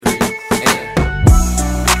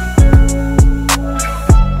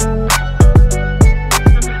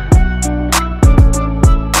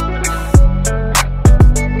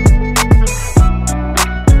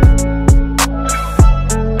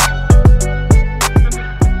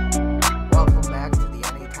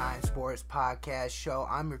Steelers podcast show.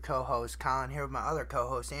 I'm your co-host, Colin, here with my other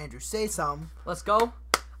co-host, Andrew. Say something. Let's go.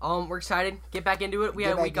 We're excited. Get back into it. We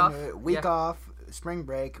had a week off. Week off, spring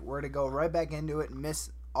break. We're going to go right back into it and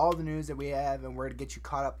miss all the news that we have, and we're going to get you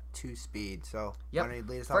caught up to speed. So, yep. Why don't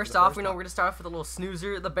you lead us First off, we know we're going to start off with a little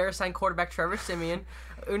snoozer. The Bears signed quarterback Trevor Siemian.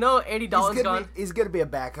 We know Andy Dalton's gone. He's going to be a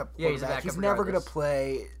backup quarterback. Yeah, he's a backup. He's never going to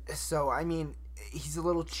play. So, I mean, he's a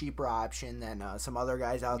little cheaper option than some other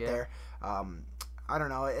guys out there. I don't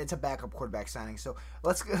know. It's a backup quarterback signing. So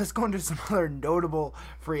let's go into some other notable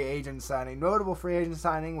free agent signing. Notable free agent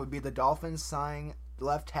signing would be the Dolphins signing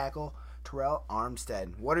left tackle Terrell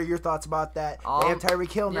Armstead. What are your thoughts about that? They have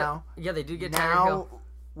Tyreek Hill now. Yeah, they do get Tyreek Hill. Now,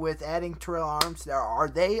 with adding Terrell Armstead, are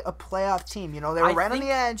they a playoff team? You know, they were right on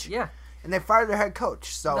the edge. Yeah. And they fired their head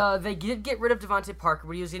coach. So they did get rid of Devontae Parker,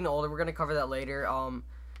 but he was getting older. We're going to cover that later.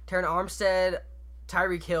 Terrell Armstead,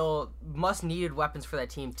 Tyreek Hill, must-needed weapons for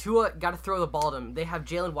that team. Tua got to throw the ball to him. They have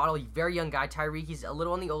Jalen Waddle, a very young guy. Tyreek, he's a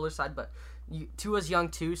little on the older side, but Tua's young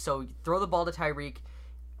too, so throw the ball to Tyreek.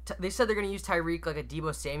 They said they're going to use Tyreek like a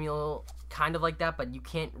Deebo Samuel, kind of like that, but you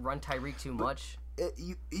can't run Tyreek too much.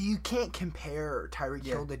 You can't compare Tyreek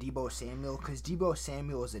Hill to Deebo Samuel because Deebo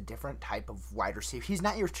Samuel is a different type of wide receiver. He's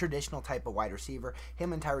not your traditional type of wide receiver.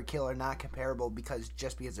 Him and Tyreek Hill are not comparable because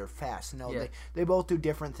they're fast. No, they both do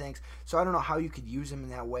different things. So I don't know how you could use him in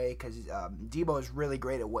that way because Deebo is really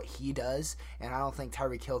great at what he does, and I don't think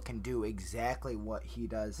Tyreek Hill can do exactly what he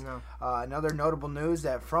does. No. Another notable news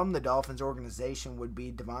that from the Dolphins organization would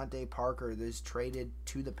be Devontae Parker is traded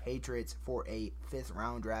to the Patriots for a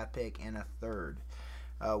 5th-round draft pick and a 3rd.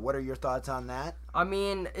 What are your thoughts on that? I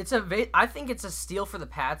mean, I think it's a steal for the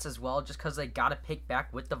Pats as well, just because they got to pick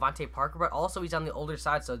back with Devontae Parker, but also he's on the older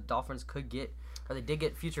side, so the Dolphins they did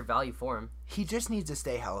get future value for him. He just needs to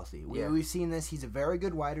stay healthy. We've seen this. He's a very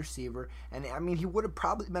good wide receiver, and I mean, he would have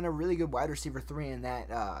probably been a really good wide receiver 3 in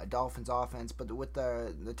that Dolphins offense, but with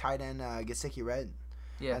the tight end Gesicki Red,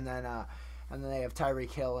 and then they have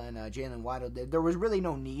Tyreek Hill and Jalen Waddle. There was really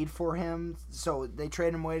no need for him, so they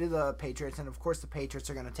trade him away to the Patriots. And, of course, the Patriots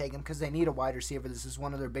are going to take him because they need a wide receiver. This is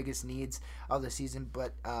one of their biggest needs of the season,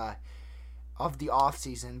 but of the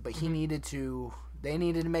offseason. But they needed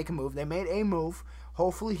to make a move. They made a move.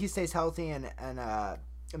 Hopefully he stays healthy and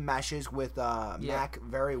meshes with Mac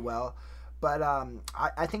very well. But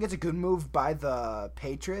I think it's a good move by the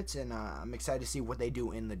Patriots, and I'm excited to see what they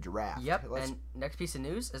do in the draft. Yep, and next piece of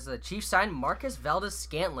news is the Chiefs signed Marcus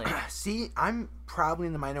Valdes-Scantling. See, I'm probably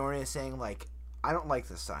in the minority of saying, I don't like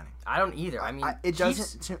this signing. I don't either. I mean,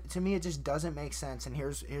 to me, it just doesn't make sense, and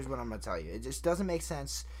here's what I'm going to tell you. It just doesn't make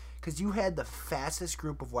sense because you had the fastest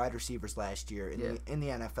group of wide receivers last year in the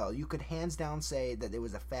NFL. You could hands down say that it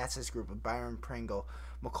was the fastest group of Byron Pringle,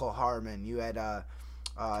 McCall Hardman. You had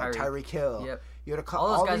Tyreek Hill. Yep. You had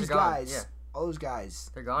all these guys. Yeah. All those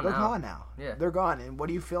guys. They're gone now. Yeah. They're gone. And what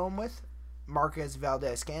do you fill them with? Marquez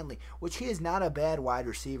Valdes-Scantling, which he is not a bad wide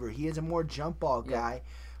receiver. He is a more jump ball guy,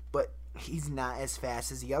 but he's not as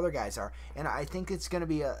fast as the other guys are. And I think it's going to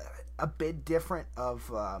be a bit different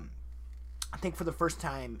of I think for the first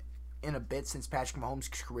time in a bit since Patrick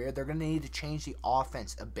Mahomes' career, they're going to need to change the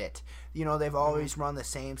offense a bit. You know, they've always run the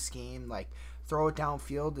same scheme, like throw it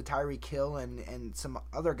downfield to Tyreek Hill and some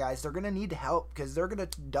other guys. They're going to need help because they're going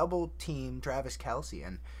to double team Travis Kelce.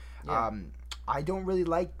 And I don't really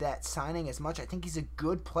like that signing as much. I think he's a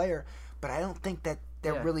good player, but I don't think that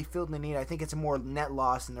they're really filled the need. I think it's a more net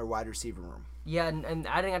loss in their wide receiver room. Yeah, and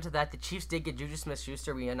adding on to that, the Chiefs did get Juju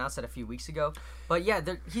Smith-Schuster. We announced that a few weeks ago. But yeah,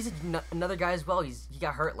 he's another guy as well. He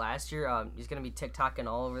got hurt last year. He's going to be TikToking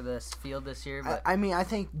all over this field this year. But I mean, I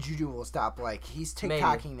think Juju will stop. He's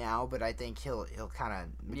TikToking now, but I think he'll kind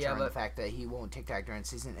of mature in the fact that he won't TikTok during the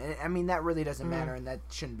season. And I mean, that really doesn't matter, and that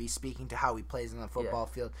shouldn't be speaking to how he plays on the football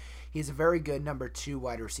field. He's a very good number 2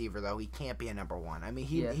 wide receiver, though. He can't be a number 1. I mean,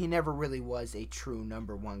 he never really was a true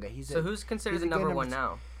number 1 guy. Who's considered the number 1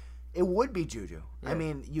 now? It would be Juju. Yeah. I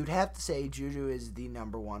mean, you'd have to say Juju is the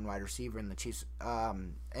number 1 wide receiver in the Chiefs.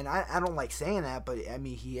 And I don't like saying that, but, I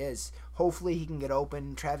mean, he is. Hopefully he can get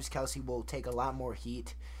open. Travis Kelce will take a lot more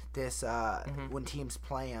heat when teams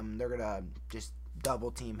play him. They're going to just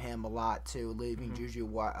double team him a lot, too, leaving Juju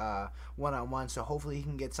one-on-one. So hopefully he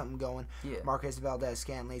can get something going. Yeah. Marquez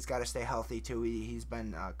Valdes-Scantling's got to stay healthy, too. He's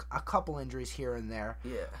been a couple injuries here and there.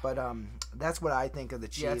 Yeah. But that's what I think of the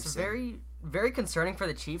Chiefs. Yeah, it's very concerning for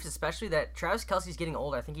the Chiefs, especially that Travis Kelce's getting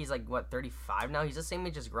older. I think he's 35 now. He's the same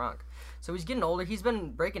age as Gronk. So he's getting older. He's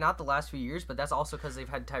been breaking out the last few years, but that's also because they've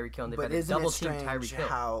had Tyreek Hill and they've had to double team Tyreek Hill.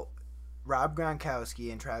 How Rob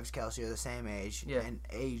Gronkowski and Travis Kelce are the same age and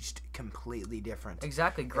aged completely different.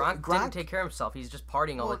 Exactly. Gronk didn't take care of himself. He's just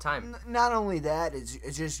partying all the time. Not only that, it's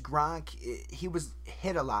just Gronk. He was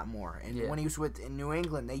hit a lot more, and when he was in New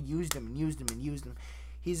England, they used him and used him and used him.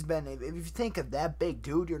 He's been. If you think of that big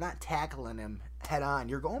dude, you're not tackling him head on.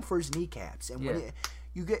 You're going for his kneecaps, and when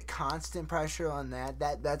you get constant pressure on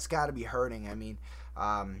that's got to be hurting. I mean.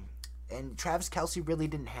 And Travis Kelce really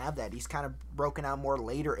didn't have that. He's kind of broken out more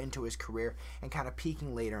later into his career and kind of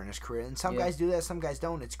peaking later in his career. And some guys do that, some guys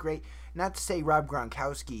don't. It's great. Not to say Rob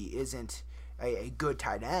Gronkowski isn't a good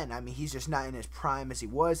tight end. I mean, he's just not in his prime as he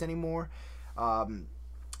was anymore.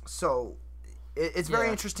 So it's very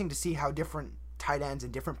interesting to see how different tight ends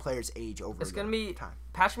and different players age over time.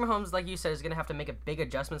 Patrick Mahomes, like you said, is going to have to make a big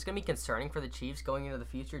adjustment. It's going to be concerning for the Chiefs going into the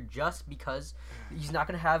future just because he's not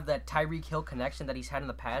going to have that Tyreek Hill connection that he's had in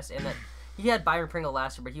the past. And that he had Byron Pringle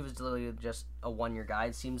last year, but he was literally just a one-year guy,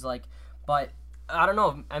 it seems like. But I don't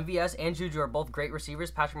know. MVS and Juju are both great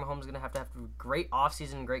receivers. Patrick Mahomes is going to have great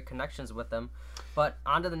offseason and great connections with them. But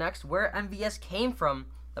on to the next, where MVS came from,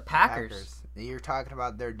 the Packers. You're talking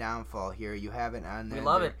about their downfall here. You have it on there. We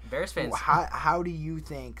love it. Bears fans. How do you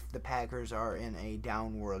think the Packers are in a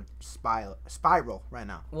downward spiral right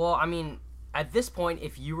now? Well, I mean, at this point,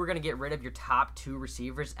 if you were going to get rid of your top two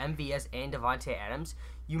receivers, MVS and Davante Adams,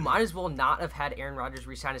 you might as well not have had Aaron Rodgers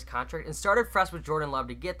re-sign his contract and started fresh with Jordan Love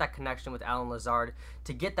to get that connection with Allen Lazard,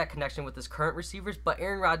 to get that connection with his current receivers. But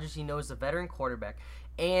Aaron Rodgers, he knows, is a veteran quarterback.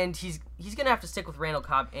 And he's going to have to stick with Randall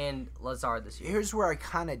Cobb and Lazard this year. Here's where I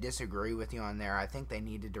kind of disagree with you on there. I think they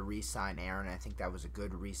needed to re-sign Aaron. I think that was a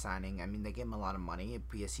good re-signing. I mean, they gave him a lot of money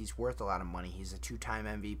because he's worth a lot of money. He's a 2-time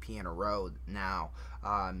MVP in a row now.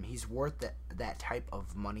 He's worth that type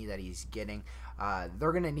of money that he's getting.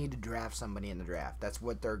 They're going to need to draft somebody in the draft. That's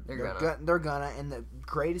what they're gonna. And the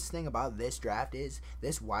greatest thing about this draft is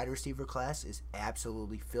this wide receiver class is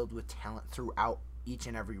absolutely filled with talent throughout each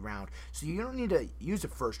and every round. So you don't need to use a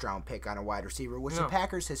first-round pick on a wide receiver, which the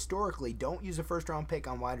Packers historically don't use a first-round pick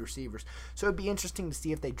on wide receivers. So it'd be interesting to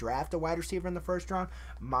see if they draft a wide receiver in the first round.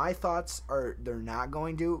 My thoughts are they're not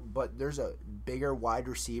going to, but there's a bigger wide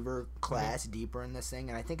receiver class deeper in this thing,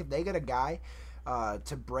 and I think if they get a guy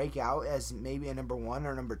to break out as maybe a number 1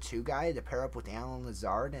 or number 2 guy to pair up with Allen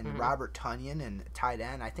Lazard and Robert Tonyan and tight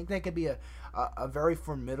end, I think that could be a very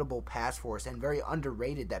formidable pass force and very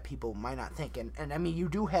underrated that people might not think. And I mean, you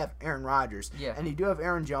do have Aaron Rodgers, and you do have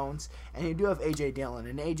Aaron Jones, and you do have A.J. Dillon,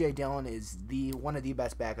 and A.J. Dillon is one of the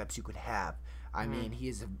best backups you could have. I mean, he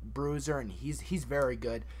is a bruiser, and he's very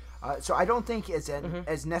good. So I don't think it's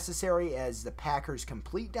as necessary as the Packers'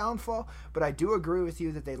 complete downfall, but I do agree with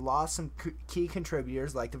you that they lost some key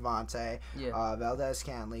contributors like Davante,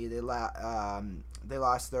 Valdez-Scantling. They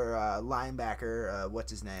lost their linebacker,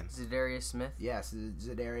 what's his name? Za'Darius Smith. Yes,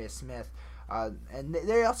 Za'Darius Smith. And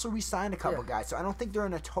they also re-signed a couple guys, so I don't think they're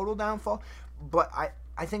in a total downfall, but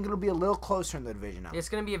I think it'll be a little closer in the division now. It's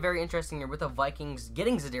going to be a very interesting year with the Vikings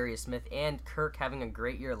getting Za'Darius Smith and Kirk having a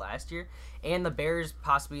great year last year, and the Bears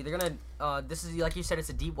possibly. They're going to this is, like you said, it's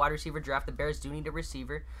a deep wide receiver draft. The Bears do need a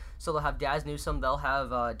receiver, so they'll have Daz Newsome, they'll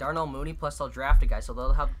have Darnell Mooney, plus they'll draft a guy, so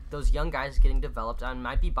they'll have those young guys getting developed. I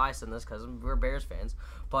might be biased in this because we're Bears fans,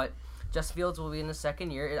 but Justin Fields will be in the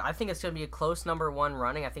second year. I think it's going to be a close number 1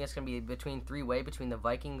 running. I think it's going to be between 3-way between the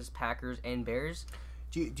Vikings, Packers, and Bears.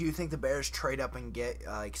 Do you think the Bears trade up and get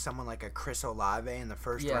like someone like a Chris Olave in the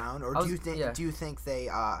first round, or do you think they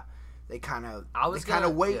kind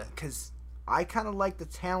of wait because I kind of like the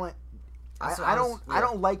talent. I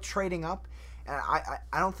don't like trading up, and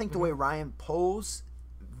I don't think the way Ryan Poles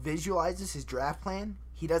visualizes his draft plan,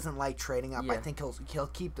 he doesn't like trading up. I think he'll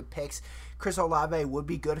keep the picks. Chris Olave would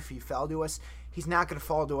be good if he fell to us. He's not going to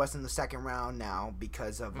fall to us in the second round now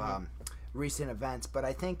because of recent events, but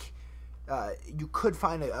I think. You could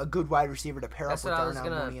find a good wide receiver to pair up with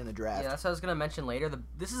Darnell Mooney in the draft. Yeah, that's what I was going to mention later.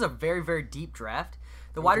 This is a very, very deep draft.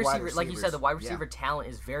 The wide receiver, like you said, the wide receiver talent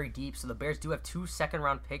is very deep, so the Bears do have 2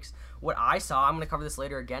 second-round picks. What I saw, I'm going to cover this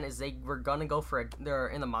later again, is they were going to go for they're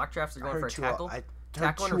in the mock drafts, they're going for a tackle.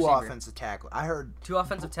 Tackle and receiver. 2 offensive tackles. I heard 2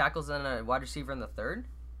 offensive tackles and a wide receiver in the third.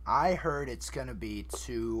 I heard it's going to be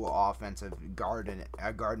 2 offensive guard and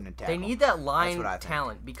tackle. They need that line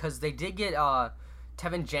talent because they did get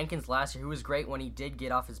Tevin Jenkins last year, who was great when he did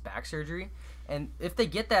get off his back surgery. And if they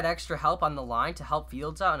get that extra help on the line to help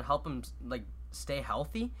Fields out and help him like stay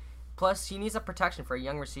healthy, plus he needs a protection for a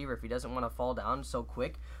young receiver if he doesn't want to fall down so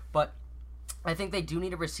quick. But I think they do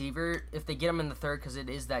need a receiver. If they get him in the third, because it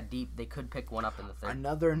is that deep, they could pick one up in the third.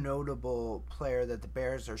 Another notable player that the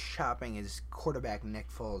Bears are shopping is quarterback Nick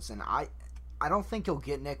Foles. And I don't think you'll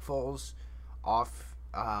get Nick Foles off.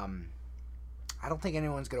 I don't think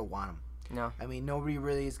anyone's going to want him. No. I mean, nobody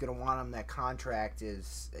really is going to want him. That contract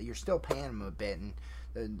you're still paying him a bit, and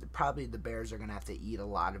probably the Bears are going to have to eat a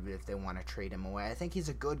lot of it if they want to trade him away. I think he's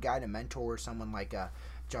a good guy to mentor someone like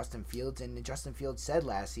Justin Fields, and Justin Fields said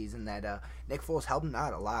last season that Nick Foles helped him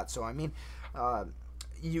out a lot. So, I mean,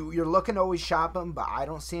 you're looking to always shop him, but I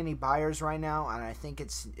don't see any buyers right now, and I think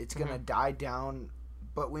it's going to die down,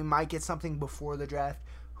 but we might get something before the draft.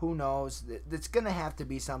 Who knows? It's going to have to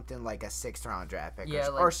be something like a 6th-round draft pick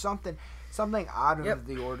or something out of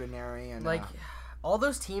the ordinary. And all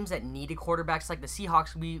those teams that needed quarterbacks, like the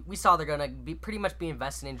Seahawks, we saw they're gonna be pretty much be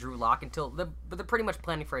investing in Drew Lock but they're pretty much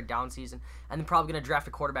planning for a down season, and they're probably gonna draft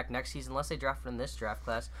a quarterback next season unless they draft in this draft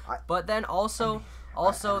class. But then also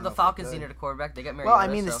the Falcons needed a quarterback. They got Mariota. Well, I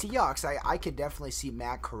mean the Seahawks, I could definitely see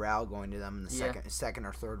Matt Corral going to them in the second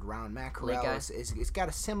or third round. Matt Corral is got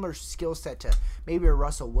a similar skill set to maybe a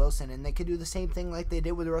Russell Wilson, and they could do the same thing like they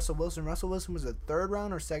did with Russell Wilson. Russell Wilson was a 3rd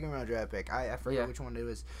round or 2nd round draft pick. I forget which one it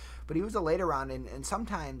was. But he was a later round, and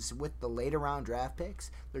sometimes with the later round draft picks,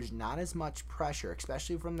 there's not as much pressure,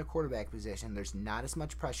 especially from the quarterback position. There's not as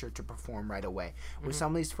much pressure to perform right away. With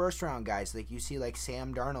some of these first-round guys, like you see like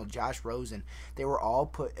Sam Darnold, Josh Rosen, they were all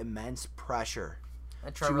put immense pressure.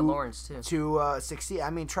 And Trevor Lawrence, too. To succeed. I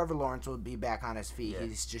mean, Trevor Lawrence will be back on his feet. Yeah.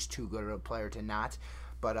 He's just too good of a player to not.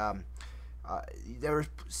 But they were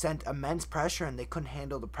sent immense pressure, and they couldn't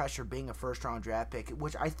handle the pressure being a first-round draft pick,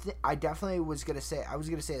 which I definitely was going to say. I was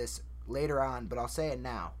going to say this later on, but I'll say it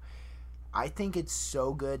now. I think it's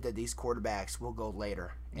so good that these quarterbacks will go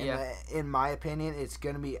later. In my opinion, it's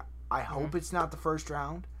going to be – I hope it's not the first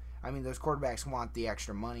round. I mean, those quarterbacks want the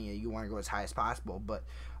extra money. You want to go as high as possible, but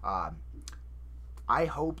I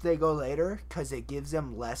hope they go later because it gives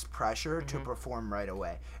them less pressure to perform right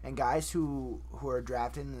away. And guys who are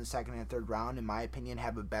drafted in the 2nd and 3rd round, in my opinion,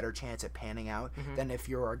 have a better chance at panning out than if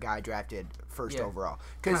you're a guy drafted 1st overall.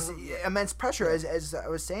 Because immense pressure, as I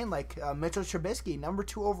was saying, like Mitchell Trubisky, number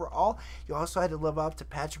 2 overall, you also had to live up to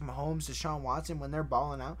Patrick Mahomes, Deshaun Watson when they're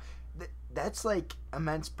balling out. That's like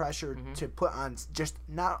immense pressure to put on just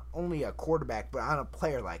not only a quarterback, but on a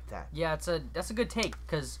player like that. Yeah, that's a good take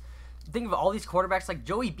because think of all these quarterbacks like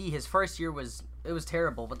Joey B. His first year was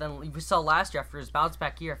terrible, but then we saw last year after his bounce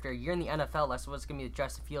back year, after a year in the NFL, that's what's gonna be with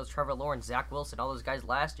Justin Fields, Trevor Lawrence, Zach Wilson, all those guys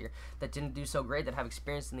last year that didn't do so great that have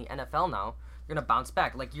experience in the NFL now. They're gonna bounce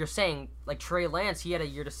back. Like you're saying, like Trey Lance, he had a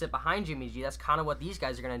year to sit behind Jimmy G. That's kind of what these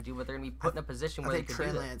guys are gonna do, but they're gonna be put in a position where they could do that. I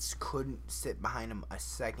think Trey Lance couldn't sit behind him a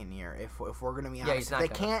second year. If we're gonna be honest,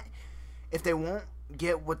 if they won't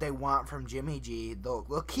get what they want from Jimmy G,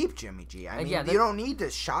 they'll keep Jimmy G. I mean, you don't need to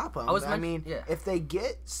shop him. If they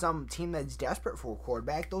get some team that's desperate for a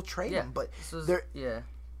quarterback, they'll trade him. But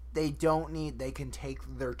they don't need. They can take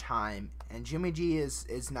their time. And Jimmy G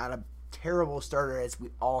is not a terrible starter as we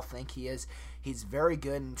all think he is. He's very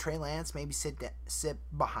good. And Trey Lance maybe sit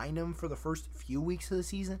behind him for the first few weeks of the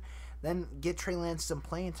season. Then get Trey Lance some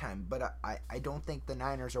playing time. But I don't think the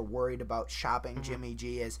Niners are worried about shopping Jimmy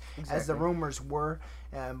G as the rumors were.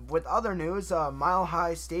 With other news, Mile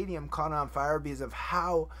High Stadium caught on fire because of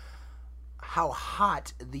how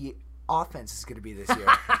hot the offense is going to be this year.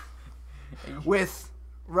 With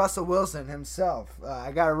Russell Wilson himself.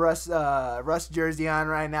 I got a Russ jersey on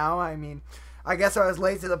right now. I mean, I guess I was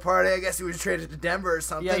late to the party. I guess he was traded to Denver or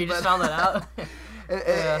something. Yeah, you just found that out.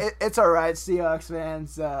 It's all right, Seahawks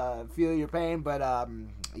fans. Feel your pain, but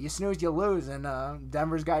you snooze, you lose, and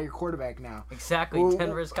Denver's got your quarterback now. Exactly,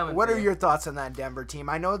 Denver's coming. What are your thoughts on that Denver team?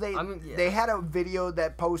 I know they had a video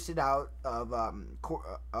that posted out of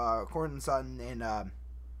Courtland Sutton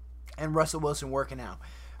and Russell Wilson working out.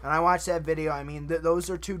 And I watched that video. I mean, those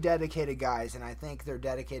are two dedicated guys, and I think they're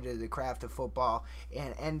dedicated to the craft of football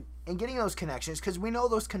and getting those connections, because we know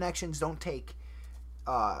those connections don't take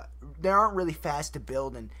they aren't really fast to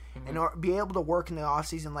build, and be able to work in the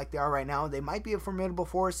offseason like they are right now. They might be a formidable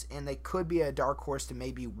force, and they could be a dark horse to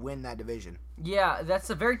maybe win that division. Yeah, that's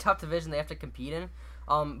a very tough division they have to compete in.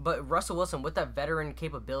 But Russell Wilson, with that veteran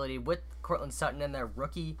capability, with Courtland Sutton and their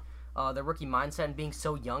rookie mindset and being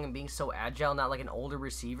so young and being so agile, not like an older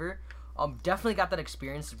receiver, definitely got that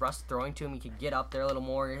experience. Russ throwing to him, he could get up there a little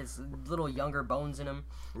more, his little younger bones in him.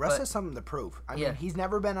 Russ has something to prove. I mean, he's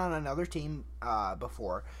never been on another team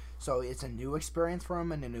before, so it's a new experience for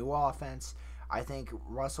him and a new offense. I think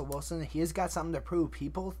Russell Wilson, he has got something to prove.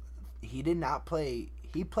 He did not play.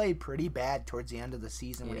 He played pretty bad towards the end of the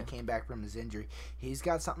season when he came back from his injury. He's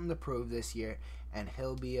got something to prove this year, and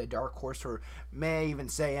he'll be a dark horse for, may I even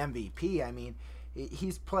say, MVP. I mean,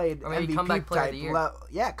 he's played MVP comeback player type. Of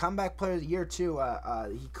the year. Comeback player of the year too.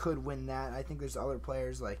 He could win that. I think there's other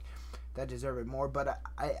players like that deserve it more, but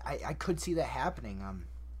I could see that happening.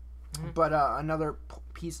 But another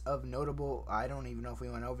piece of notable, I don't even know if we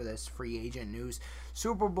went over this, free agent news.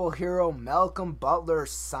 Super Bowl hero Malcolm Butler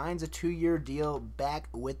signs a 2-year deal back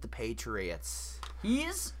with the Patriots.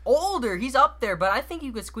 He's older. He's up there, but I think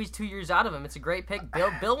you could squeeze 2 years out of him. It's a great pick.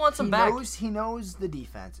 Bill wants him back. He knows the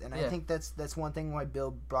defense, and I think that's one thing why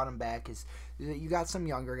Bill brought him back is you got some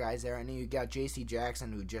younger guys there, and you got J.C.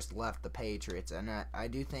 Jackson who just left the Patriots, and I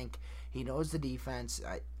do think he knows the defense.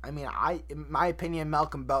 I mean, in my opinion,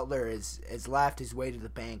 Malcolm Butler is laughed his way to the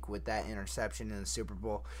bank with that interception in the Super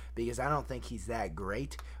Bowl because I don't think he's that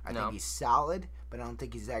great. I think he's solid, but I don't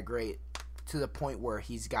think he's that great to the point where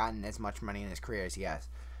he's gotten as much money in his career as he has.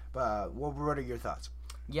 But what are your thoughts?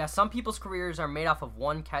 Yeah, some people's careers are made off of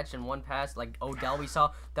one catch and one pass. Like Odell, we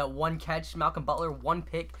saw that one catch. Malcolm Butler, one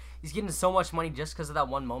pick. He's getting so much money just because of that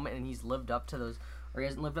one moment, and he's lived up to those, or he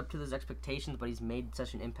hasn't lived up to those expectations, but he's made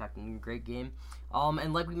such an impact in a great game.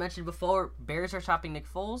 And like we mentioned before, Bears are shopping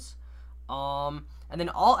Nick Foles. And then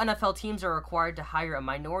all NFL teams are required to hire a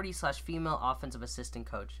minority/female offensive assistant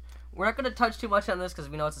coach. We're not going to touch too much on this because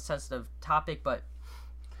we know it's a sensitive topic, but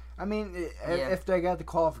I mean, if they got the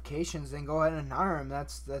qualifications, then go ahead and hire them.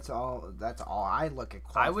 That's all. That's all. I look at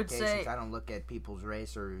qualifications. I would say, I don't look at people's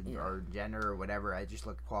race or gender or whatever. I just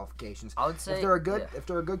look at qualifications. I would say if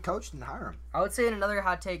they're a good coach, then hire them. I would say in another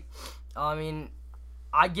hot take, I mean,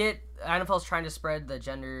 I get NFL's trying to spread the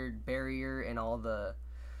gender barrier and all the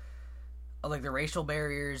the racial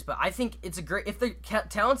barriers, but I think it's a great, if the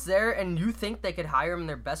talent's there and you think they could hire him and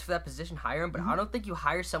they're best for that position, hire him, but I don't think you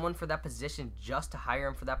hire someone for that position just to hire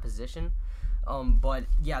him for that position. But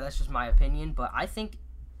yeah, that's just my opinion, but I think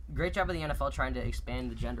great job of the NFL trying to expand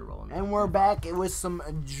the gender role. And we're back with some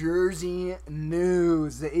jersey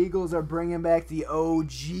news. The Eagles are bringing back the OG.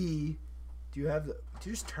 Do you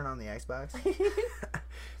just turn on the Xbox?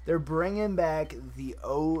 They're bringing back the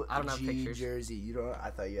OG jersey. You don't? I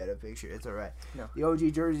thought you had a picture. It's all right. No. The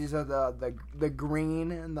OG jerseys are the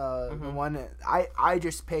green and the one. I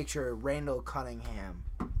just picture Randall Cunningham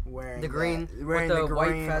wearing the green with the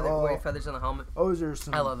white feathers on the helmet. Those are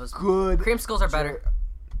some. I love those. Good. Creamskulls are better.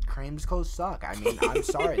 Creamskulls suck. I mean, I'm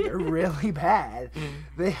sorry. They're really bad.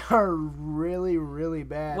 They are really, really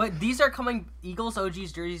bad. What? These are coming. Eagles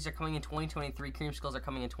OG's jerseys are coming in 2023. Creamskulls are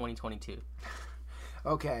coming in 2022.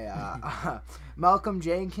 Okay. Malcolm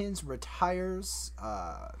Jenkins retires.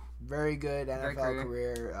 Very good NFL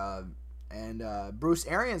career. And Bruce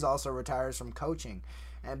Arians also retires from coaching.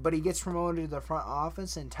 But he gets promoted to the front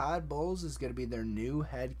office, and Todd Bowles is going to be their new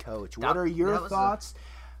head coach. What are your thoughts?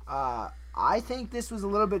 I think this was a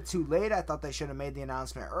little bit too late. I thought they should have made the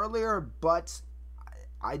announcement earlier, but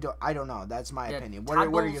I don't know. That's my opinion. What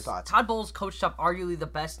are your thoughts? Todd Bowles coached up arguably the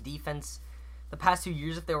best defense the past 2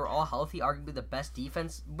 years. If they were all healthy, arguably the best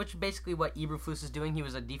defense, which is basically what Eberflus is doing. He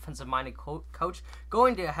was a defensive-minded coach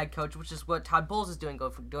going to a head coach, which is what Todd Bowles is doing,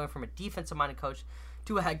 going from a defensive-minded coach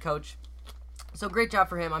to a head coach. So great job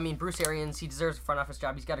for him. I mean, Bruce Arians, he deserves a front office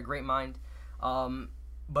job. He's got a great mind.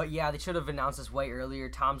 But yeah, they should have announced this way earlier.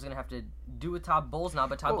 Tom's going to have to do with Todd Bowles now,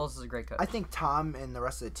 but Todd Bowles is a great coach. I think Tom and the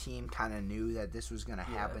rest of the team kind of knew that this was going to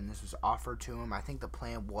happen. This was offered to him. I think the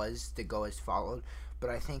plan was to go as followed, but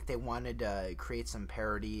I think they wanted to create some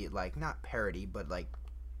parody, not parody, but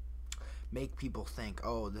make people think,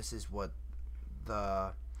 oh, this is what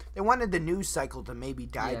they wanted the news cycle to maybe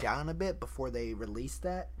die down a bit before they released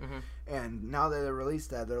that. Mm-hmm. And now that they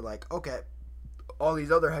released that, they're like, okay, all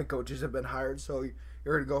these other head coaches have been hired, so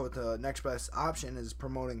you're going to go with the next best option is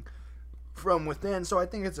promoting from within. So I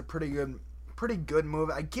think it's a pretty good move.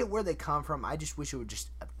 I get where they come from. I just wish it would just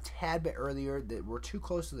a tad bit earlier. That we're too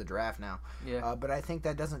close to the draft now. Yeah. But I think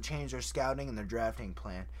that doesn't change their scouting and their drafting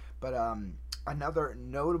plan. But another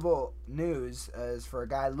notable news is for a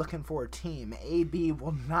guy looking for a team. AB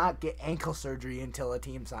will not get ankle surgery until a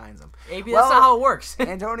team signs him. AB, that's not how it works.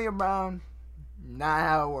 Antonio Brown, not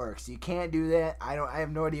how it works. You can't do that. I have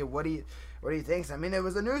no idea what he thinks. I mean, it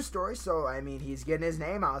was a news story, so I mean, he's getting his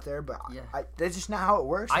name out there, but that's just not how it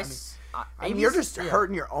works. I mean, you're just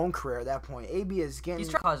hurting your own career at that point. AB is getting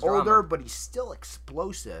older, but he's still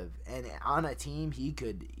explosive, and on a team, he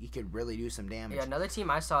could really do some damage. Yeah, another team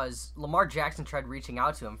I saw is Lamar Jackson tried reaching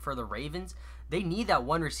out to him for the Ravens. They need that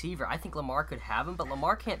one receiver. I think Lamar could have him, but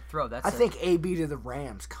Lamar can't throw. I think AB to the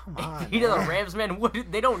Rams. Come on, AB to the Rams, man.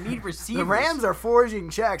 They don't need receivers. The Rams are forging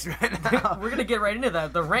checks right now. We're gonna get right into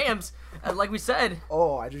that. The Rams, like we said.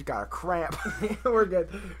 Oh, I just got a cramp. We're good.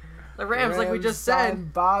 The Rams, like we just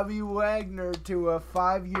said, Bobby Wagner to a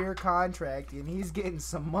 5-year contract, and he's getting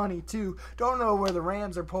some money too. Don't know where the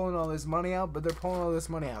Rams are pulling all this money out, but they're pulling all this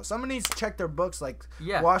money out. Somebody needs to check their books, like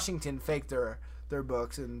Washington faked their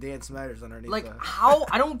books, and Dan Snyder's underneath. How?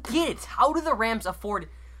 I don't get it. How do the Rams afford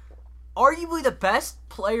arguably the best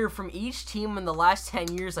player from each team in the last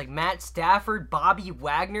 10 years, like Matt Stafford, Bobby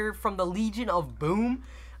Wagner from the Legion of Boom.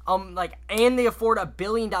 And they afford $1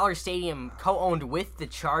 billion stadium co-owned with the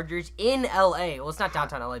Chargers in LA. Well, it's not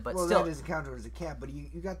downtown LA, but still. Well, that doesn't count towards the cap, but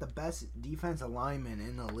you got the best defensive lineman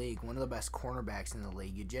in the league, one of the best cornerbacks in the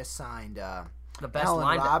league. You just signed the best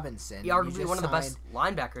Allen Robinson. Arguably one of the best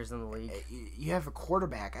linebackers in the league. You have a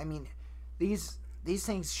quarterback. I mean, these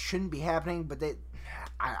things shouldn't be happening, but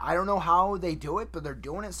I don't know how they do it, but they're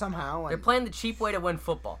doing it somehow. They're playing the cheap way to win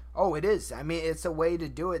football. Oh, it is. I mean, it's a way to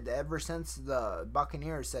do it. Ever since the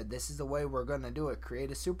Buccaneers said, this is the way we're going to do it,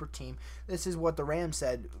 create a super team. This is what the Rams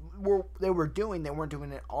said they were doing. They weren't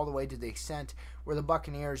doing it all the way to the extent where the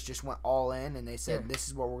Buccaneers just went all in and they said, this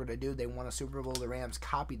is what we're going to do. They won a Super Bowl. The Rams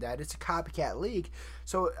copied that. It's a copycat league.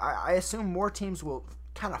 So I assume more teams will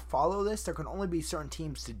kind of follow this. There can only be certain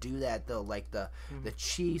teams to do that, though, like the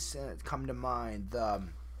Chiefs come to mind.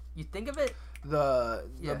 You think of it? The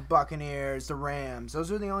Buccaneers, the Rams.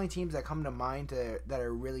 Those are the only teams that come to mind that I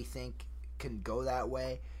really think can go that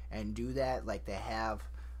way and do that like they have.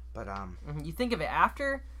 But you think of it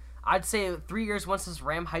after, I'd say 3 years once this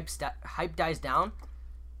Ram hype dies down,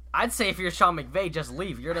 I'd say if you're Sean McVay, just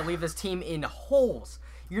leave. You're gonna leave this team in holes.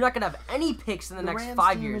 You're not gonna have any picks in the next Rams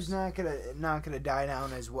 5 team years. Is not gonna die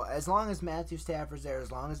down as well. As long as Matthew Stafford's there,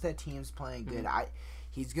 as long as that team's playing good,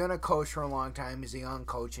 he's gonna coach for a long time. He's a young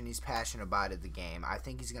coach and he's passionate about the game. I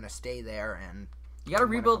think he's gonna stay there and. You gotta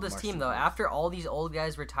rebuild this team though. After all these old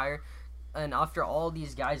guys retire, and after all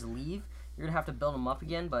these guys leave, you're gonna have to build them up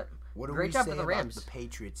again. But great job with the Rams. About the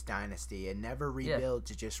Patriots dynasty? It never rebuilds;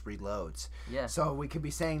 it just reloads. Yeah. So we could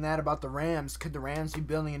be saying that about the Rams. Could the Rams be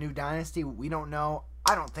building a new dynasty? We don't know.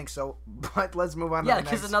 I don't think so. But let's move on. Yeah,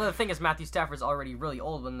 because another thing is Matthew Stafford's already really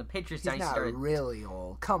old when the Patriots dynasty started. He's not really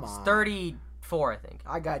old. Come on. He's 34, I think.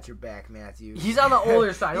 I got your back, Matthew. He's on the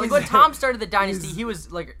older side. Like when Tom started the dynasty, he was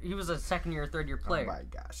a second year, third year player. Oh my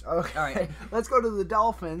gosh. Okay. All right. Let's go to the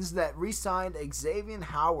Dolphins that re-signed Xavier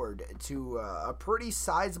Howard to a pretty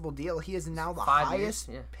sizable deal. He is now the highest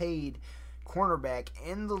paid cornerback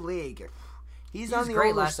in the league. He's on the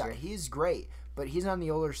older side. He's great, but he's on the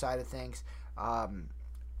older side of things.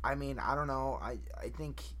 I mean, I don't know. I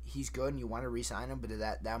think he's good, and you want to re-sign him, but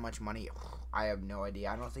that much money, I have no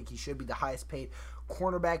idea. I don't think he should be the highest paid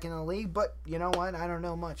cornerback in the league, but you know what? I don't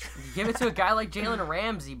know much. Give it to a guy like Jalen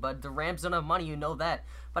Ramsey, but the Rams don't have money, you know that.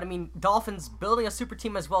 But, I mean, Dolphins building a super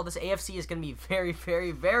team as well. This AFC is going to be very,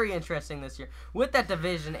 very, very interesting this year with that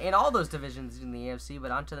division and all those divisions in the AFC,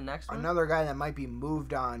 but on to the next one. Another guy that might be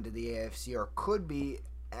moved on to the AFC or could be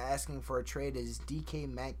asking for a trade is DK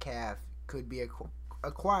Metcalf. Could be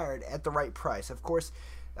acquired at the right price. Of course,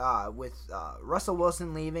 with Russell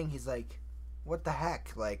Wilson leaving, he's like, what the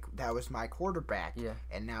heck? Like, that was my quarterback. Yeah.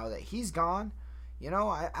 And now that he's gone,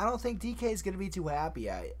 I don't think DK is going to be too happy.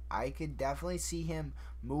 I could definitely see him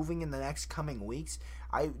moving in the next coming weeks.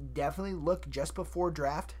 I definitely look just before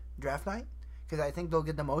draft night, because I think they'll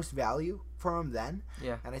get the most value for him then.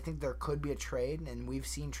 Yeah. And I think there could be a trade, and we've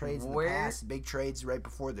seen trades in the past, big trades right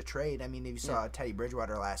before the trade. I mean, you saw Teddy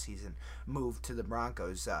Bridgewater last season move to the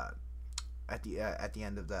Broncos at the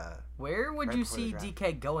end of the. Where would you see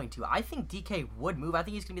DK going to? I think DK would move. I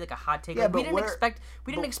think he's gonna be like a hot take. Yeah, like,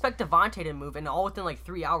 we didn't expect Devontae to move, and all within like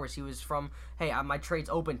 3 hours he was from, hey, my trade's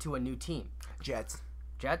open to a new team. Jets.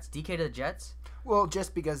 DK to the Jets. Well,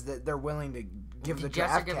 just because they're willing to give the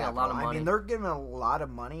Jets draft are giving capital. a lot of money. I mean, they're giving a lot of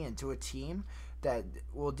money into a team that,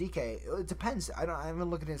 DK, it depends. I haven't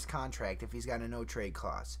looked at his contract if he's got a no trade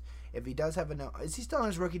clause. If he does have is he still on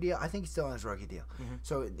his rookie deal? I think he's still on his rookie deal. Mm-hmm.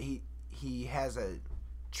 So he has a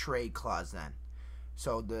trade clause then.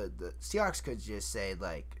 So the Seahawks could just say,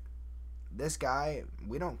 like, this guy,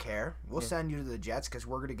 we don't care. We'll send you to the Jets because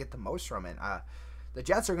we're going to get the most from it. The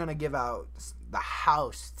Jets are going to give out the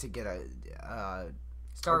house to get a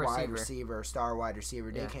star wide receiver.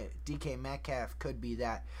 Yeah. DK Metcalf could be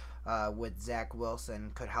that with Zach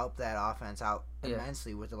Wilson, could help that offense out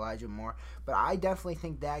immensely with Elijah Moore. But I definitely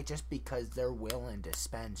think that just because they're willing to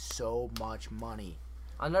spend so much money.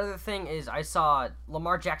 Another thing is I saw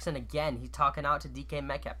Lamar Jackson again. He's talking out to DK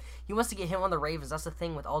Metcalf. He wants to get him on the Ravens. That's the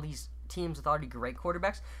thing with all these teams with already great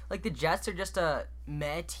quarterbacks. Like the Jets are just a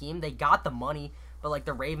meh team. They got the money. But, like,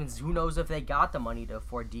 the Ravens, who knows if they got the money to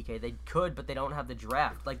afford DK. They could, but they don't have the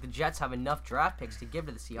draft. Like, the Jets have enough draft picks to give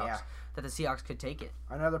to the Seahawks that the Seahawks could take it.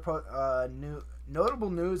 Another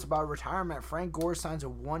notable news about retirement. Frank Gore signs a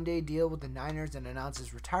one-day deal with the Niners and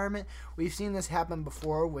announces retirement. We've seen this happen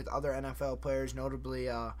before with other NFL players. Notably,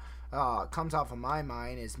 comes off of my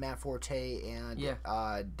mind is Matt Forte and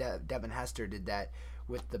Devin Hester did that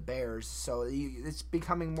with the Bears. So it's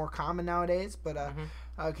becoming more common nowadays. But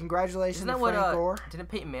congratulations Isn't that to Frank Gore. Didn't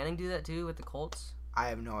Peyton Manning do that too with the Colts? I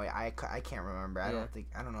have no idea. I can't remember. I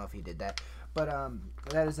don't know if he did that. But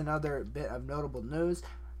that is another bit of notable news.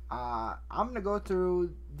 I'm going to go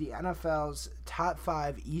through the NFL's top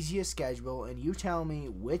 5 easiest schedule, and you tell me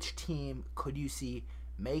which team could you see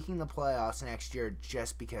making the playoffs next year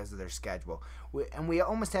just because of their schedule. We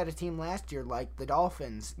almost had a team last year like the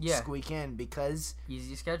Dolphins squeak in because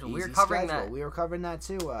easy schedule. We were covering that. We were covering that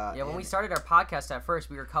too. When we started our podcast at first,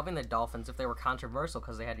 we were covering the Dolphins if they were controversial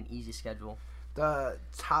because they had an easy schedule. The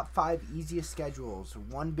top 5 easiest schedules,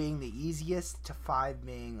 1 being the easiest to 5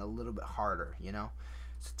 being a little bit harder,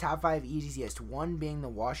 So top 5 easiest, 1 being the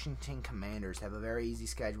Washington Commanders have a very easy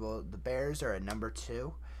schedule. The Bears are at number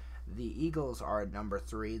 2. The Eagles are at number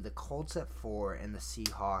 3. The Colts at 4. And the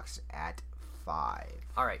Seahawks at 5.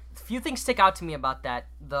 All right. A few things stick out to me about that.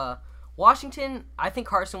 The Washington, I think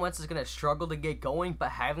Carson Wentz is going to struggle to get going, but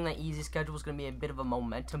having that easy schedule is going to be a bit of a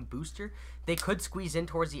momentum booster. They could squeeze in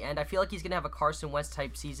towards the end. I feel like he's going to have a Carson Wentz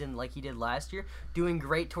type season like he did last year, doing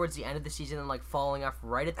great towards the end of the season and falling off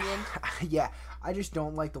right at the end. Yeah, I just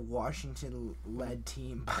don't like the Washington-led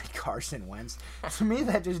team by Carson Wentz. To me,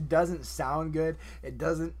 that just doesn't sound good. It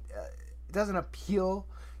doesn't appeal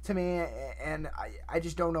to me, and I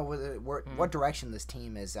just don't know what direction this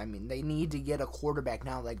team is. I mean, they need to get a quarterback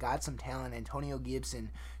now. They got some talent. Antonio Gibson,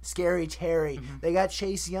 Scary Terry. They got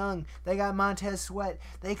Chase Young. They got Montez Sweat.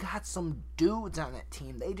 They got some dudes on that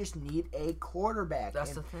team. They just need a quarterback.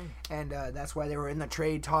 That's the thing. And that's why they were in the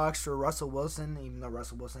trade talks for Russell Wilson, even though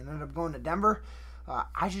Russell Wilson ended up going to Denver.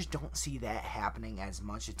 I just don't see that happening as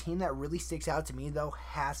much. A team that really sticks out to me, though,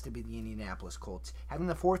 has to be the Indianapolis Colts. Having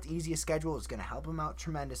the 4th easiest schedule is going to help them out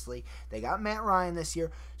tremendously. They got Matt Ryan this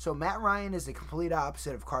year, so Matt Ryan is the complete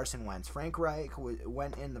opposite of Carson Wentz. Frank Reich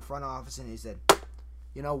went in the front office and he said,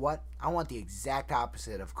 you know what? I want the exact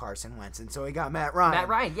opposite of Carson Wentz. And so he got Matt Ryan. Matt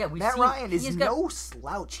Ryan, yeah. Matt Ryan is no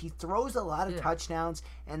slouch. He throws a lot of touchdowns,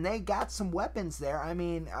 and they got some weapons there. I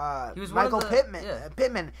mean, Michael Pittman.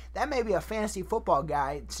 Pittman, that may be a fantasy football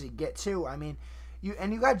guy to get to. I mean, you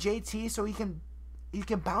got JT, so he can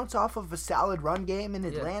bounce off of a solid run game. In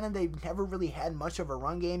Atlanta, they've never really had much of a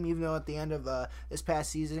run game, even though at the end of this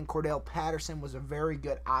past season, Cordell Patterson was a very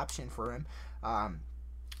good option for him.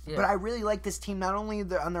 But I really like this team, not only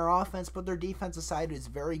on their offense, but their defensive side is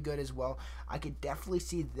very good as well. I could definitely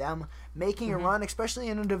see them making a run, especially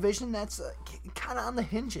in a division that's kind of on the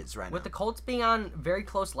hinges right now. With the Colts being on very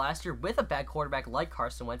close last year with a bad quarterback like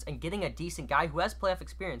Carson Wentz and getting a decent guy who has playoff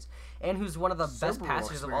experience and who's one of the best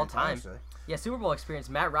passers of all time. Actually. Yeah, Super Bowl experience,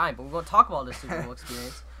 Matt Ryan, but we won't talk about this Super Bowl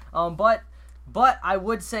experience. But I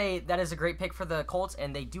would say that is a great pick for the Colts,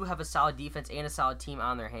 and they do have a solid defense and a solid team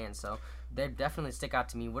on their hands, so they definitely stick out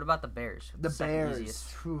to me. What about the Bears? The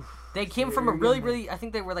Bears. They came from a really, I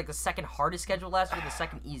think they were the second hardest schedule last year, the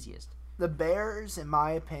second easiest. The Bears, in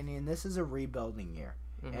my opinion, this is a rebuilding year.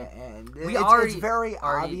 And it's very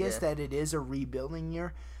obvious that it is a rebuilding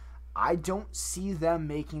year. I don't see them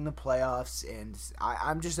making the playoffs, and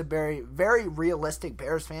I'm just a very, very realistic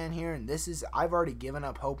Bears fan here, and I've already given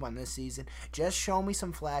up hope on this season. Just show me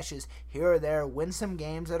some flashes here or there, win some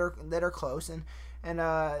games that are close, and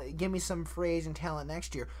give me some free agent talent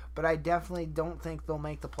next year. But I definitely don't think they'll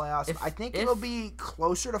make the playoffs. I think it'll be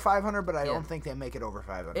closer to 500, but I don't think they make it over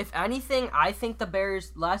 500. If anything, I think the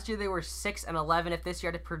Bears, last year they were 6-11. If this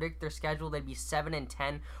year I had to predict their schedule, they'd be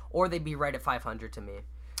 7-10, or they'd be right at 500 to me.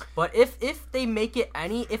 But if they make it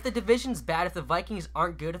if the division's bad, if the Vikings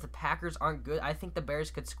aren't good, if the Packers aren't good, I think the Bears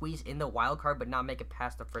could squeeze in the wild card but not make it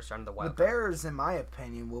past the first round of the wild card. The Bears, in my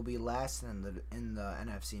opinion, will be last in the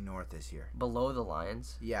NFC North this year. Below the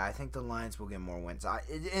Lions? Yeah, I think the Lions will get more wins.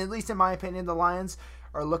 At least in my opinion, the Lions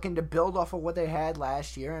are looking to build off of what they had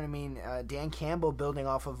last year. And I mean, Dan Campbell building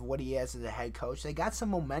off of what he has as a head coach. They got some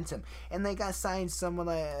momentum. And they got signed someone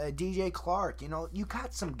like DJ Clark. You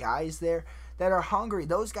got some guys there that are hungry.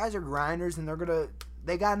 Those guys are grinders, and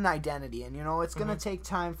they got an identity. And, it's going to take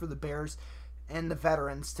time for the Bears and the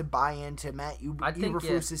veterans to buy into Matt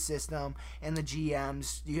Eberflus's system and the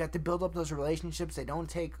GMs. You have to build up those relationships. They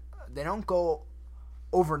don't go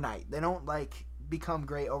overnight. They don't, become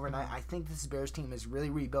great overnight. I think this Bears team is really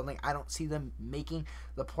rebuilding. I don't see them making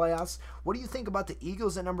the playoffs. What do you think about the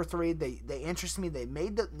Eagles at number 3? They interest me. They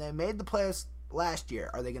made the playoffs last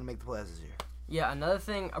year. Are they going to make the playoffs this year? Yeah, another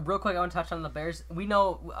thing, real quick, I want to touch on the Bears. We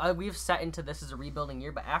know we've set into this as a rebuilding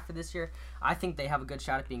year, but after this year, I think they have a good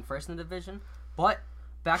shot at being first in the division. But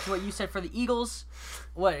back to what you said for the Eagles.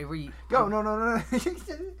 What were you? No.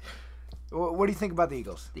 What do you think about the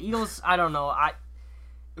Eagles? The Eagles, I don't know.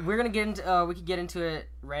 we're gonna get into we could get into it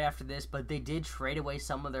right after this, but they did trade away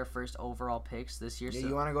some of their first overall picks this year. Yeah, so,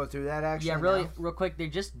 you want to go through that actually? Yeah, really, real quick. They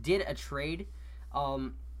just did a trade.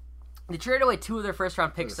 They traded away 2 of their first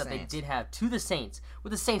round picks that they did have to the Saints.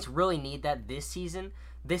 Would the Saints really need that this season?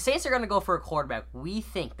 The Saints are going to go for a quarterback. We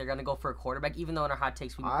think they're going to go for a quarterback, even though in our hot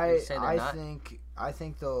takes we say they're not. I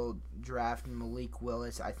think they'll draft Malik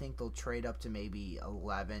Willis. I think they'll trade up to maybe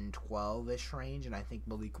 11, 12-ish range, and I think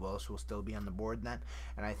Malik Willis will still be on the board then.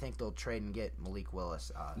 And I think they'll trade and get Malik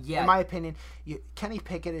Willis. In my opinion, Kenny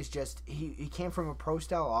Pickett is just he came from a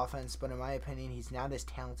pro-style offense, but in my opinion, he's not as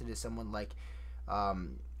talented as someone like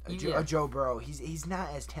Joe Burrow. He's not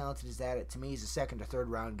as talented as that. To me, he's a second or third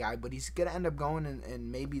round guy, but he's gonna end up going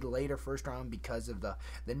in maybe later first round because of the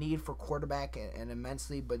need for quarterback and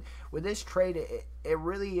immensely. But with this trade, it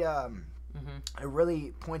really it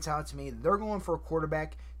really points out to me they're going for a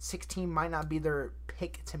quarterback. 16 might not be their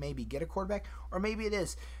pick to maybe get a quarterback, or maybe it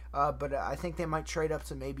is. But I think they might trade up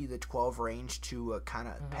to maybe the 12 range to kind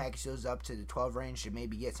of package those up to the 12 range to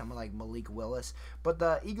maybe get someone like Malik Willis. But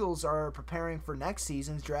the Eagles are preparing for next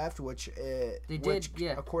season's draft, which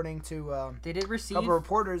according to they did receive a couple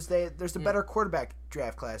reporters, there's a better quarterback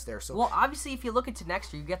draft class there. So obviously, if you look into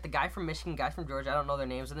next year, you get the guy from Michigan, guy from Georgia. I don't know their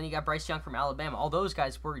names, and then you got Bryce Young from Alabama. All those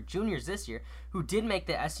guys were juniors this year who did make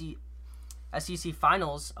the SEC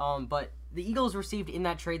finals. But the Eagles received in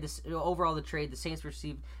that trade, the Saints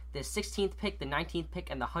received the 16th pick, the 19th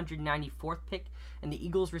pick, and the 194th pick. And the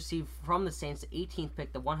Eagles received from the Saints the 18th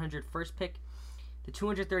pick, the 101st pick, the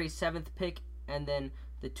 237th pick, and then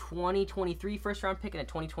the 2023 first-round pick and a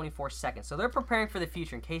 2024 second. So they're preparing for the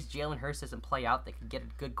future. In case Jalen Hurts doesn't play out, they could get a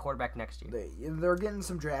good quarterback next year. They're getting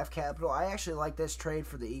some draft capital. I actually like this trade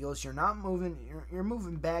for the Eagles. You're not moving. You're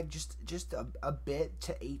moving back just a bit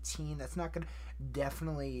to 18. That's not going to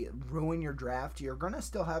definitely ruin your draft. You're going to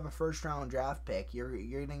still have a first-round draft pick. You're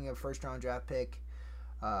getting a first-round draft pick.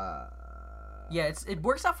 Yeah, it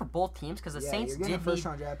works out for both teams because the Saints you're getting a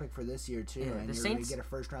first-round draft pick for this year too, and the you're Saints going to get a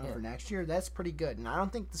first-round for next year. That's pretty good, and I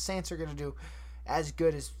don't think the Saints are going to do as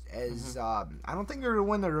good as I don't think they're going to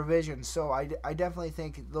win the division. So I definitely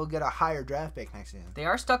think they'll get a higher draft pick next season. They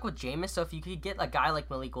are stuck with Jameis, so if you could get a guy like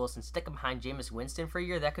Malik Willis and stick him behind Jameis Winston for a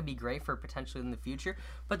year, that could be great for potentially in the future.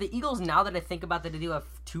 But the Eagles, now that I think about that, they do have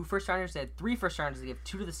 2 first-rounders. They had 3 first-rounders. They gave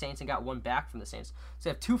 2 to the Saints and got 1 back from the Saints. So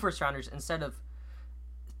they have 2 first-rounders instead of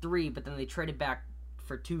 3, but then they traded back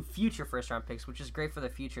for 2 future first-round picks, which is great for the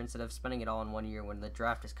future instead of spending it all in 1 year when the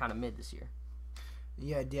draft is kind of mid this year.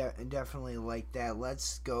 Yeah, definitely like that.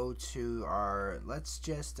 Let's go to let's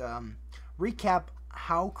just recap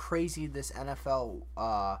how crazy this NFL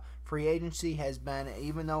free agency has been.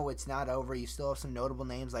 Even though it's not over, you still have some notable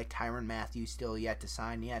names like Tyrann Mathieu still yet to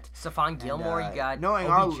sign yet. Stephon Gilmore, you got knowing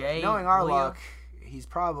OBJ, our luck, he's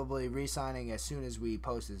probably re-signing as soon as we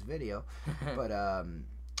post this video. But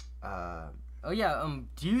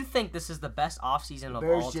do you think this is the best offseason of all time?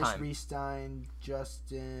 Bears just re-signed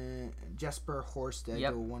Jesper Horsted to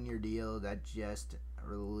a 1-year deal that just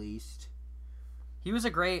released. He was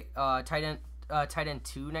a great tight end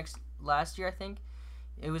 2 last year, I think.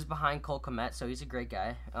 It was behind Cole Kmet, so he's a great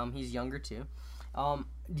guy. He's younger too. Do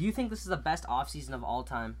you think this is the best offseason of all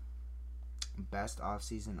time? Best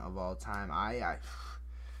offseason of all time. I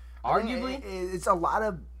arguably, it's a lot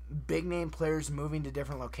of big name players moving to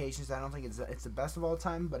different locations. I don't think it's the best of all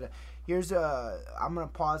time, but I'm gonna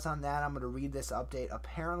pause on that. I'm gonna read this update.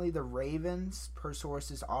 Apparently, the Ravens, per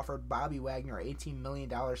sources, offered Bobby Wagner $18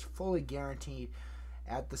 million, fully guaranteed,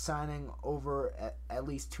 at the signing over at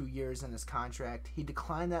least 2 years in his contract. He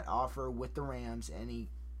declined that offer with the Rams, and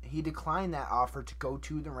he declined that offer to go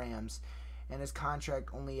to the Rams, and his contract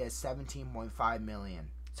only has $17.5 million.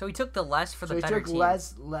 So he took the less for the better team. So he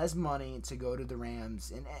took less money to go to the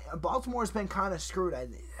Rams. And Baltimore's been kind of screwed.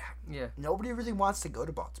 Nobody really wants to go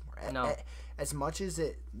to Baltimore. No. As much as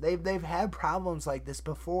they've had problems like this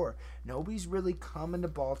before, nobody's really coming to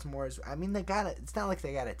Baltimore. I mean, it's not like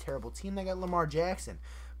they got a terrible team. They got Lamar Jackson.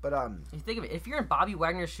 But you think of it, if you're in Bobby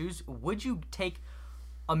Wagner's shoes, would you take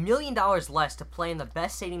 $1 million less to play in the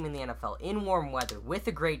best stadium in the NFL in warm weather with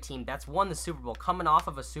a great team that's won the Super Bowl, coming off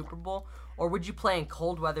of a Super Bowl, or would you play in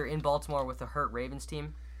cold weather in Baltimore with a hurt Ravens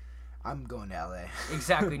team? I'm going to LA.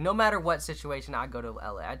 Exactly. No matter what situation, I'd go to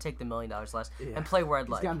LA. I'd take the $1 million less and play where I'd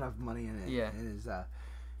like. He's got enough money in it. Yeah.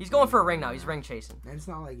 He's going for a ring now. He's ring chasing. And it's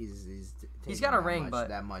not like he's got a ring, but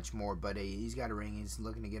that much more. But he's got a ring. He's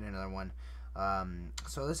looking to get another one.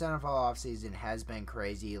 So this NFL offseason has been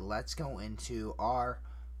crazy. Let's go into our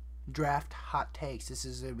draft hot takes. This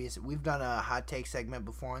is going to be we've done a hot take segment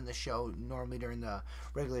before on the show. Normally during the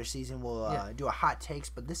regular season we'll do a hot takes,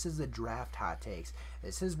 but this is the draft hot takes.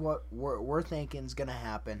 This is what we're thinking is going to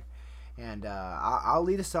happen, and I'll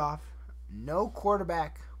lead us off. No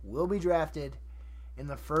quarterback will be drafted in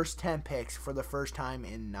the first 10 picks for the first time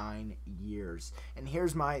in 9 years. And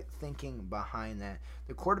here's my thinking behind that.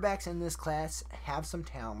 The quarterbacks in this class have some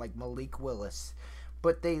talent, like Malik Willis,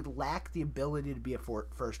 but they lack the ability to be a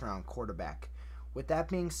first-round quarterback. With that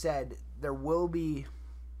being said, there will be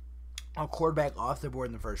a quarterback off the board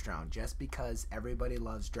in the first round just because everybody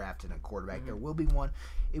loves drafting a quarterback. Mm-hmm. There will be one.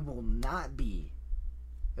 It will not be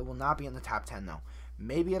in the top 10, though.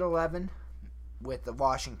 Maybe at 11 with the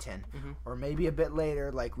Washington, or maybe a bit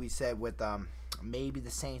later, like we said, with maybe the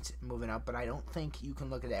Saints moving up. But I don't think you can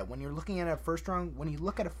look at that. When you're looking at a first-round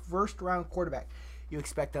quarterback, you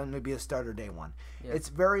expect them to be a starter day one. Yep. It's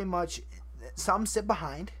very much, some sit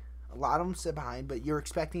behind, a lot of them sit behind, but you're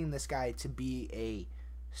expecting this guy to be a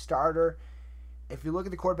starter. If you look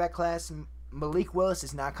at the quarterback class, Malik Willis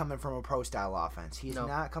is not coming from a pro-style offense. He's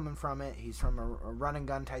not coming from it. He's from a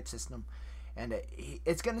run-and-gun type system. And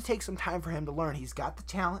it's going to take some time for him to learn. He's got the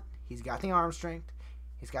talent. He's got the arm strength.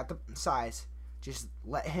 He's got the size. Just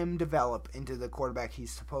let him develop into the quarterback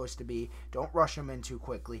he's supposed to be. Don't rush him in too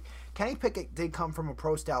quickly. Kenny Pickett did come from a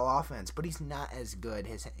pro-style offense, but he's not as good.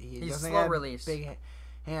 He's slow release. Big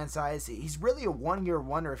hand size. He's really a one-year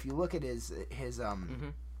wonder. If you look at his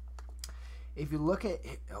if you look at,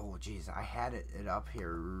 I had it up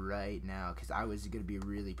here right now because I was going to be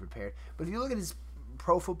really prepared. But if you look at his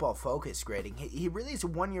Pro Football Focus grading, he really is a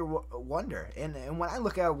one-year wonder. And when I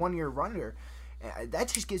look at a one-year wonder, that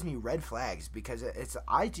just gives me red flags because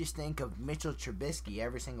I just think of Mitchell Trubisky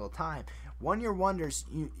every single time. One-year wonders,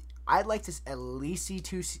 I'd like to at least see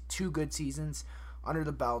two good seasons under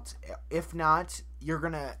the belt. If not, you're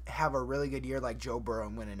going to have a really good year like Joe Burrow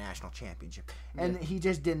and win a national championship. And he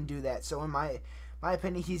just didn't do that. So in my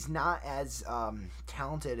opinion, he's not as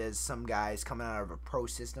talented as some guys coming out of a pro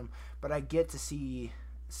system, but I get to see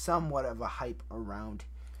somewhat of a hype around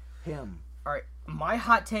him. All right, my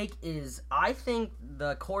hot take is I think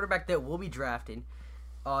the quarterback that will be drafted,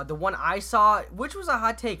 the one I saw, which was a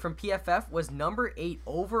hot take from PFF, was number 8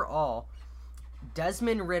 overall,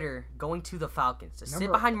 Desmond Ridder going to the Falcons to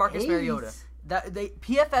sit behind Marcus Mariota.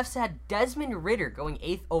 PFF said Desmond Ridder going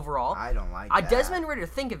 8th overall. I don't like that. Desmond Ridder,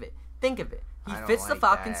 think of it. He fits the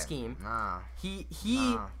Falcons scheme. Nah. He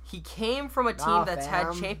came from a team that's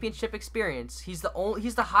had championship experience. He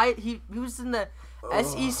was in the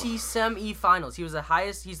SEC semifinals. He was the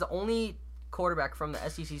highest. He's the only quarterback from the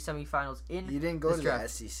SEC semifinals in. You didn't go to draft.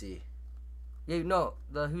 the SEC. Yeah, no.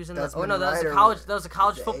 Who's in the? Oh no, that was a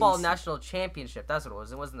college football national championship. That's what it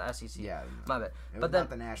was. It wasn't the SEC. Yeah, my bad. But then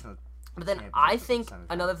the national. But then I think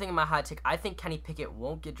another thing in my hot take, I think Kenny Pickett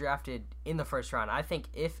won't get drafted in the first round. I think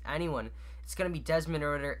if anyone, it's going to be Desmond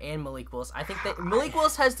Ridder and Malik Willis. I think that Malik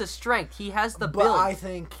Willis has the strength. He has the build. But I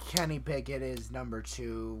think Kenny Pickett is number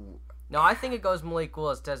 2. No, I think it goes Malik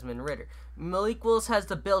Willis, Desmond Ridder. Malik Willis has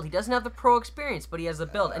the build. He doesn't have the pro experience, but he has the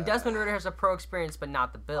build. And Desmond Ridder has the pro experience, but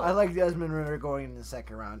not the build. I like Desmond Ridder going in the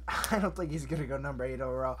second round. I don't think he's going to go number 8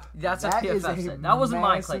 overall. That's what PFF said. That wasn't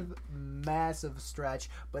my claim. Massive stretch.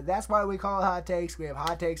 But that's why we call it hot takes. We have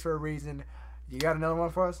hot takes for a reason. You got another one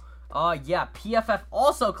for us? Yeah. PFF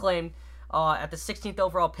also claimed at the 16th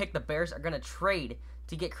overall pick, the Bears are going to trade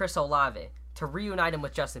to get Chris Olave to reunite him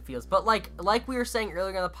with Justin Fields. But like we were saying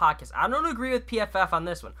earlier in the podcast, I don't agree with PFF on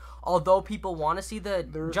this one. Although people want to see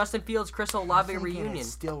the Justin Fields, Chris Olave reunion. It's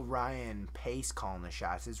still Ryan Pace calling the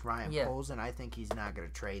shots. It's Ryan Poles, and I think he's not going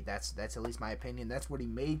to trade. That's at least my opinion. That's what he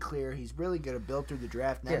made clear. He's really going to build through the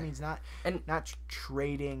draft. And that means not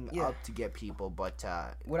trading up to get people, but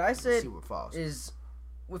what I said see what falls. Is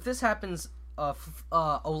if this happens,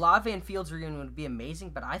 Olave and Fields reunion would be amazing,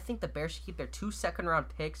 but I think the Bears should keep their 2 second-round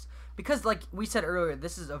picks because, like we said earlier,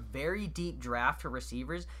 this is a very deep draft for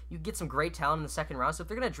receivers. You get some great talent in the second round, so if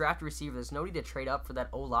they're going to draft a receiver, there's no need to trade up for that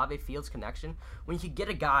Olave-Fields connection. When you could get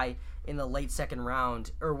a guy in the late second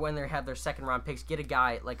round, or when they have their second-round picks, get a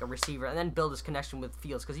guy like a receiver, and then build his connection with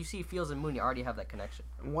Fields, because you see Fields and Mooney already have that connection.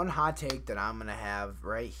 One hot take that I'm going to have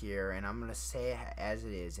right here, and I'm going to say it as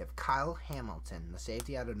it is, if Kyle Hamilton, the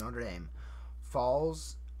safety out of Notre Dame,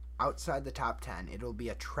 falls outside the top 10, it'll be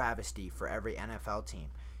a travesty for every NFL team.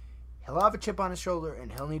 He'll have a chip on his shoulder,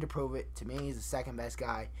 and he'll need to prove it. To me, he's the second best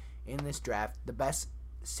guy in this draft, the best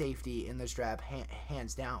safety in this draft,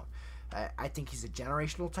 hands down. I think he's a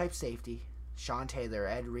generational type safety. Sean Taylor,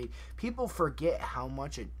 Ed Reed. People forget how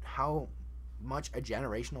much a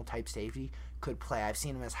generational type safety could play. I've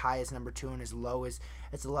seen him as high as number 2 and as low as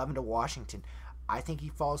 11 to Washington. I think he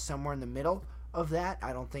falls somewhere in the middle of that.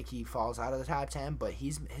 I don't think he falls out of the top 10, but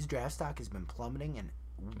his draft stock has been plummeting, and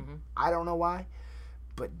I don't know why,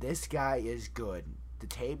 but this guy is good. The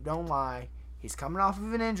tape don't lie. He's coming off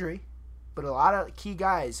of an injury, but a lot of key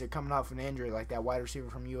guys are coming off an injury, like that wide receiver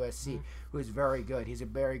from USC, who is very good. He's a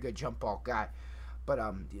very good jump ball guy. But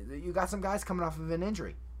you got some guys coming off of an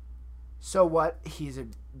injury. So what? He's a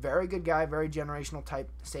very good guy, very generational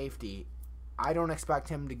type safety. I don't expect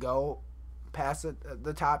him to go past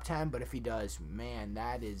the top 10, but if he does, man,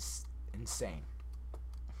 that is insane.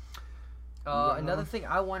 Another thing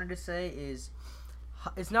I wanted to say is,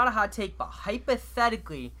 it's not a hot take, but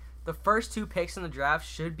hypothetically, the first 2 picks in the draft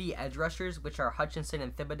should be edge rushers, which are Hutchinson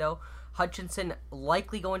and Thibodeau. Hutchinson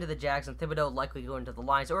likely going to the Jags, and Thibodeau likely going to the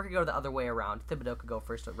Lions, or it could go the other way around. Thibodeau could go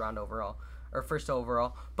first overall.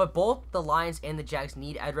 But both the Lions and the Jags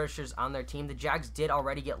need edge rushers on their team. The Jags did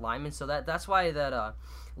already get linemen, so that's why that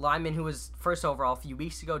lineman who was first overall a few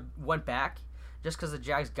weeks ago went back, just because the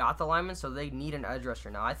Jags got the lineman, so they need an edge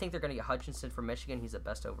rusher now. I think they're going to get Hutchinson from Michigan. He's the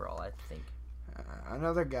best overall, I think.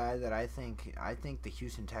 Another guy that I think the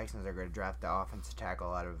Houston Texans are going to draft the offensive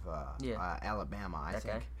tackle out of Alabama. I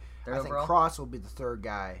think Cross will be the third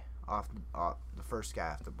guy off the first guy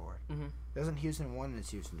off the board. Doesn't Houston win in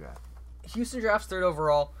its Houston draft? Houston drafts 3rd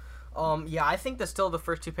overall. I think that still the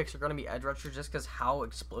first 2 picks are going to be edge rushers just because how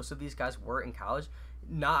explosive these guys were in college.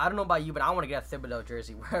 I don't know about you, but I want to get a Thibodeau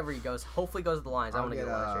jersey wherever he goes. Hopefully, he goes to the Lions. I want to get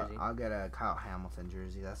a Lions jersey. I'll get a Kyle Hamilton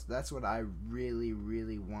jersey. That's what I really,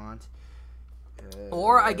 really want.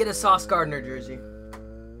 Or I get a Sauce Gardner jersey.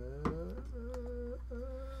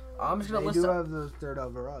 I'm just gonna list. They do have the 3rd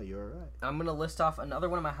overall. You're right. I'm gonna list off another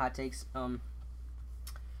one of my hot takes.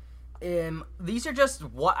 These are just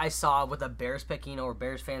what I saw with a Bears pick, or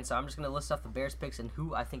Bears fans. So I'm just gonna list off the Bears picks and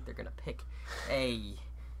who I think they're gonna pick.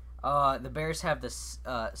 The Bears have the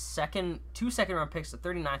 2 second-round picks, the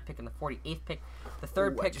 39th pick and the 48th pick. The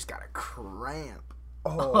 3rd pick. I just got a cramp.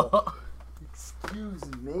 Oh, excuse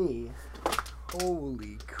me.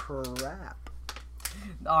 Holy crap.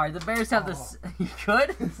 All right, the Bears have this. You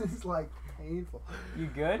good? This is like painful. You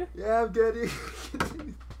good? Yeah, I'm good.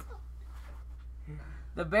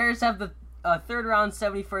 The Bears have the 3rd round,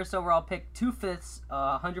 71st overall pick, 2 fifths,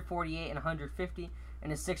 148 and 150,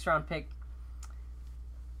 and a 6th round pick.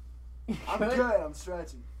 I'm good. I'm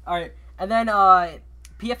stretching. All right, and then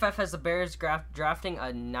PFF has the Bears drafting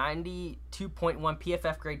a 92.1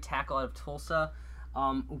 PFF grade tackle out of Tulsa.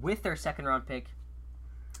 With their 2nd round pick,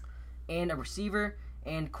 and a receiver,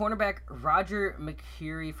 and cornerback Roger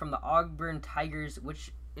McCreary from the Auburn Tigers,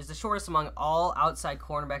 which is the shortest among all outside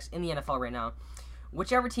cornerbacks in the NFL right now.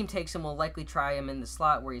 Whichever team takes him will likely try him in the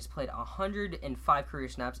slot, where he's played 105 career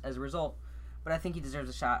snaps as a result, but I think he deserves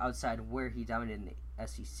a shot outside where he dominated in the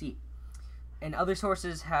SEC. And other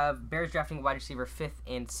sources have Bears drafting a wide receiver 5th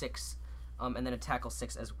and 6th, and then a tackle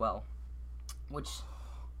 6th as well. Which...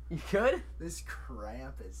 You good? This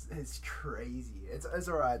cramp is crazy. It's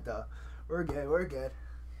alright though. We're good.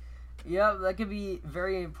 Yeah, that could be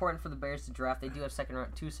very important for the Bears to draft. They do have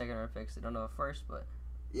 2 second round picks. They don't have a first, but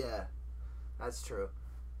yeah, that's true.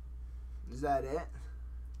 Is that it?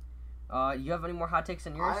 You have any more hot takes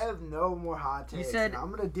than yours? I have no more hot takes. You said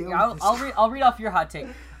I'm gonna deal with this. I'll read off your hot take.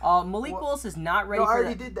 Malik Willis is not ready. No, I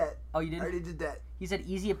already did that. Oh, you did? I already did that. He said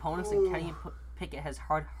easy opponents, and Kenny Pickett has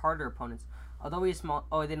harder opponents. Although he's small.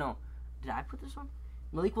 Oh, they know. Did I put this one?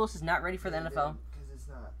 Malik Willis is not ready for the NFL. Because it's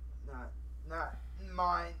not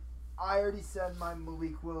mine. I already said my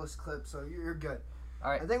Malik Willis clip, so you're good.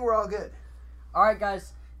 All right. I think we're all good. All right,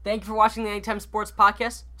 guys. Thank you for watching the Anytime Sports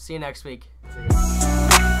Podcast. See you next week. See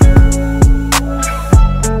you.